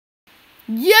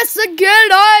Yes,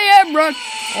 again, I am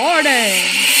recording.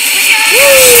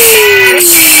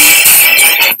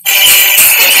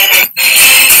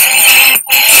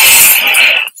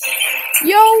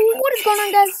 Yo, what is going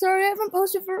on, guys? Sorry, I haven't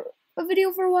posted for a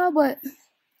video for a while, but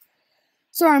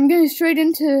sorry, I'm getting straight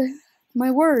into my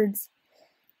words.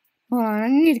 Hold on, I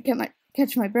need to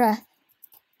catch my breath.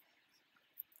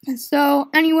 So,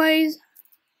 anyways,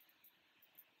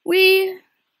 we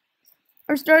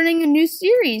are starting a new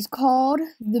series called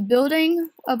The Building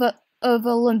of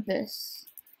Olympus.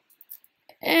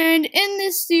 And in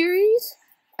this series,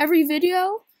 every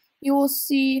video, you will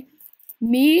see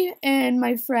me and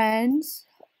my friends,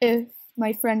 if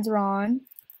my friends are on,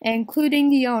 including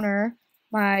the owner,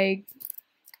 my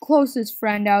closest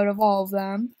friend out of all of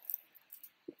them,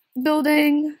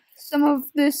 building some of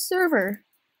this server.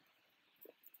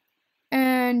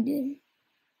 And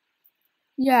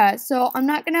yeah, so I'm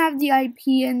not going to have the IP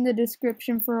in the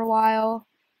description for a while.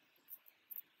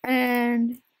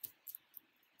 And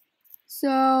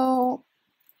so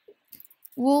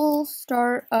we'll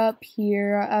start up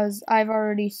here, as I've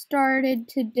already started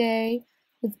today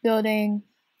with building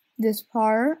this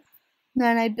part.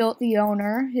 Then I built the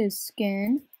owner, his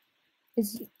skin.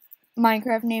 His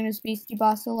Minecraft name is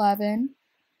BeastieBoss11.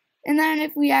 And then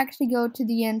if we actually go to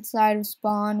the inside of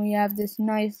spawn, we have this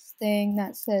nice thing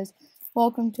that says,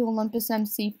 "Welcome to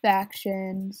OlympusMC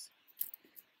Factions."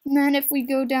 And then if we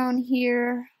go down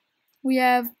here, we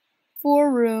have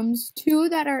 4 rooms, 2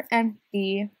 that are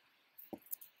empty.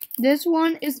 This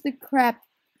one is the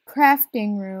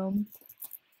crafting room,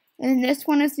 and this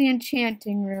one is the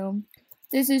enchanting room.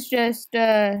 This is just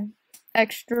a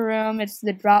extra room. It's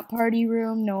the drop party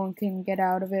room. No one can get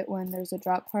out of it when there's a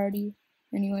drop party.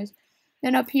 Anyways,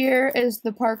 then up here is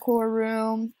the parkour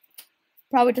room.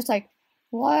 Probably just like,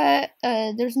 what?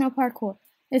 There's no parkour.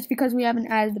 It's because we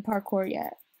haven't added the parkour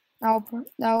yet. That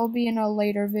will be in a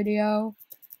later video.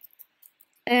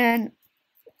 And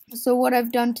so what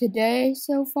I've done today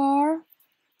so far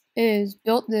is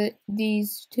built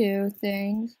these 2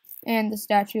 things and the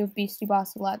statue of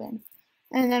BeastieBoss11.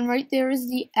 And then right there is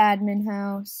the admin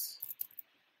house.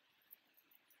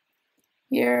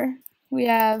 Here we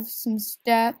have some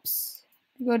steps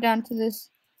to go down to this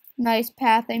nice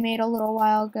path I made a little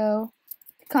while ago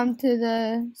to come to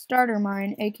the starter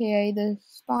mine, aka the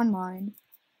spawn mine.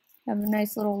 I have a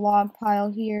nice little log pile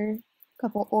here, a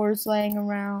couple ores laying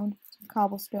around, some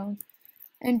cobblestone.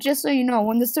 And just so you know,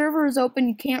 when the server is open,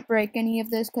 you can't break any of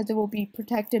this because it will be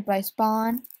protected by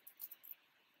spawn.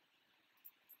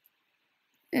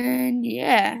 And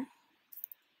yeah.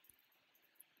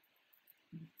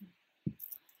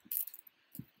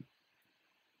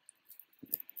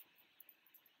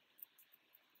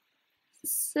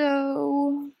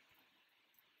 So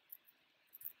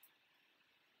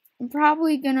I'm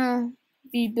probably gonna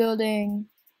be building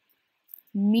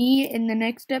me in the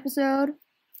next episode.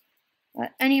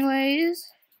 But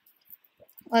anyways,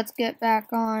 let's get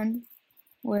back on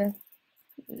with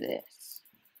this.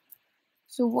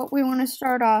 So what we want to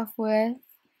start off with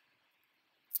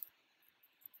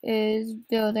is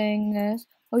building this.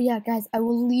 Oh yeah, guys, I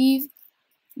will leave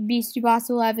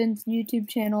BeastieBoss11's YouTube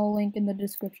channel link in the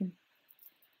description.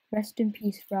 Rest in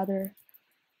peace, brother.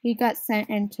 He got sent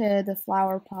into the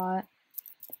flower pot.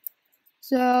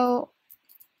 So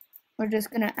we're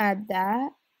just gonna add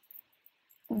that.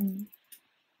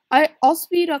 I'll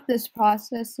speed up this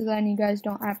process so then you guys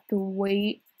don't have to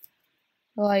wait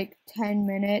for like 10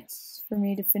 minutes for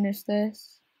me to finish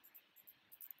this.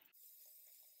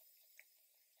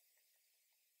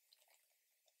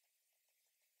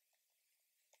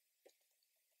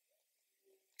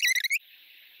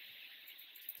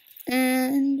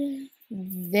 And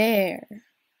there.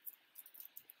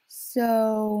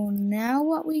 So now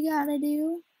what we gotta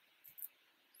do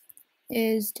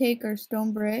is take our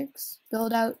stone bricks,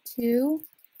 build out 2,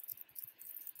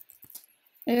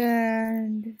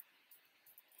 and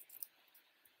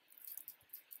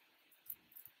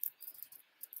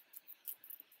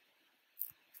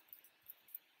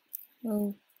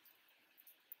go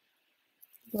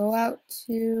out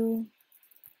 2,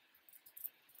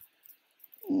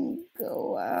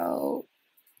 go out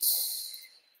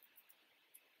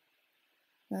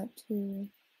that 2.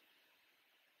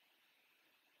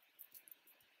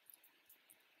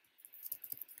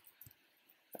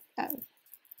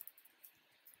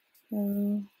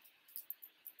 So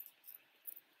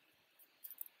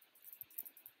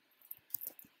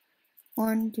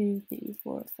 1, 2, 3,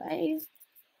 4, 5.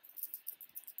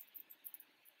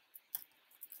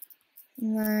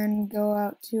 And then go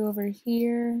out 2 over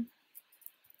here.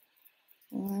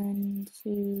 1,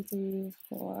 2, 3,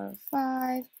 4,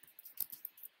 5.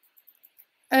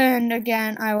 And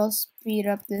again, I will speed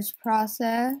up this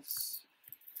process.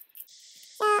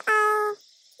 So I'll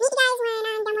meet you guys when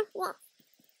I'm done with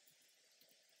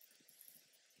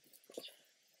this.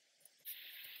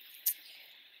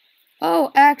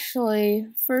 Oh, actually,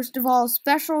 first of all,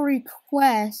 special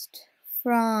request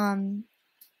from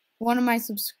one of my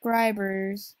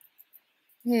subscribers.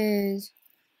 His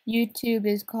YouTube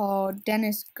is called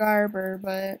Dennis Garber,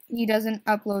 but he doesn't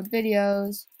upload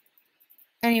videos.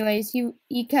 Anyways,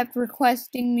 he kept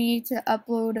requesting me to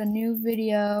upload a new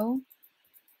video.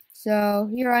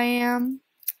 So here I am.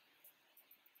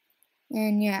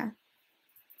 And yeah,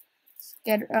 let's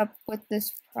get up with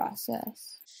this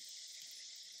process.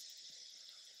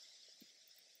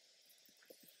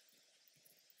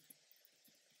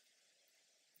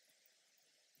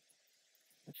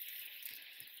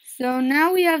 So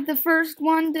now we have the first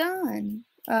one done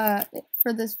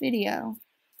for this video.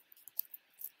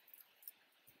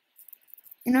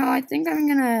 You know, I think I'm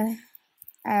gonna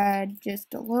add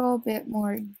just a little bit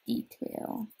more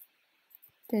detail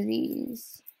to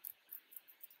these.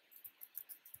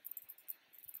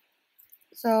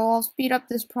 So I'll speed up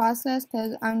this process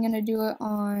because I'm gonna do it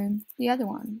on the other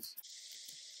ones.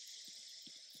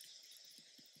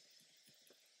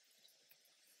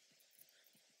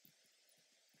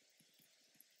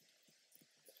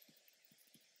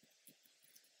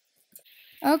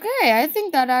 Okay, I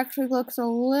think that actually looks a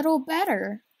little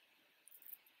better.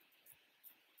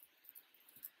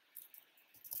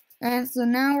 And so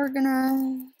now we're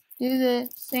gonna do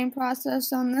the same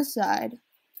process on this side.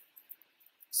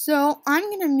 So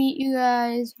I'm gonna meet you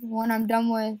guys when I'm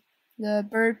done with the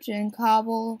birch and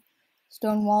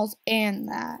cobblestone walls and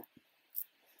that.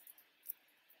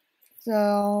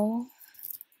 So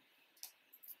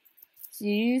see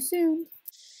you soon.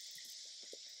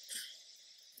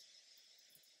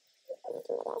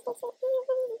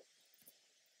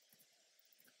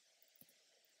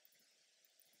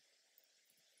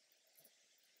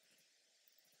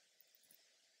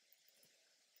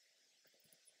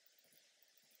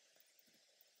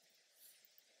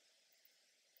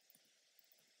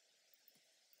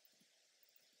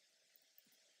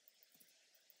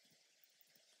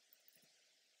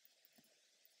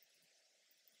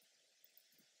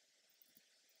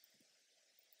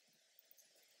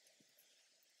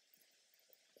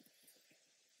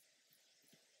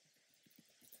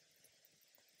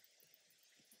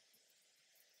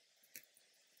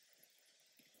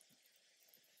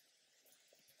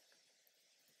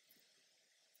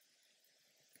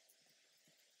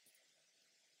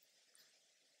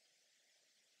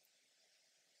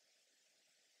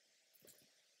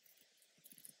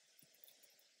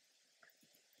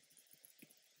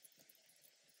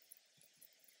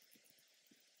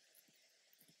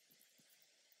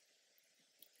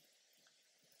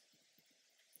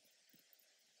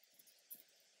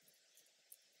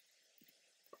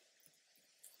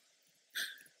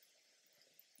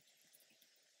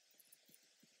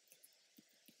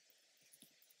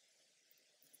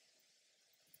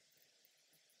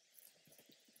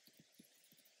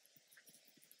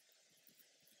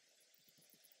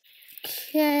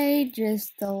 Okay,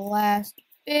 just the last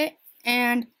bit,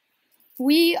 and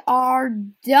we are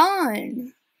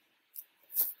done.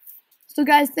 So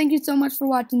guys, thank you so much for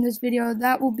watching this video.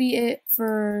 That will be it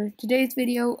for today's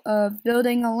video of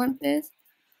building Olympus.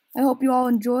 I hope you all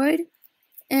enjoyed.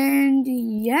 And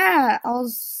yeah, I'll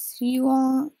see you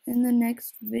all in the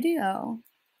next video.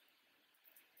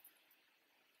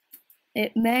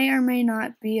 It may or may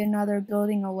not be another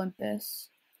building Olympus.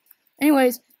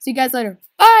 Anyways, see you guys later.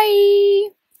 Bye!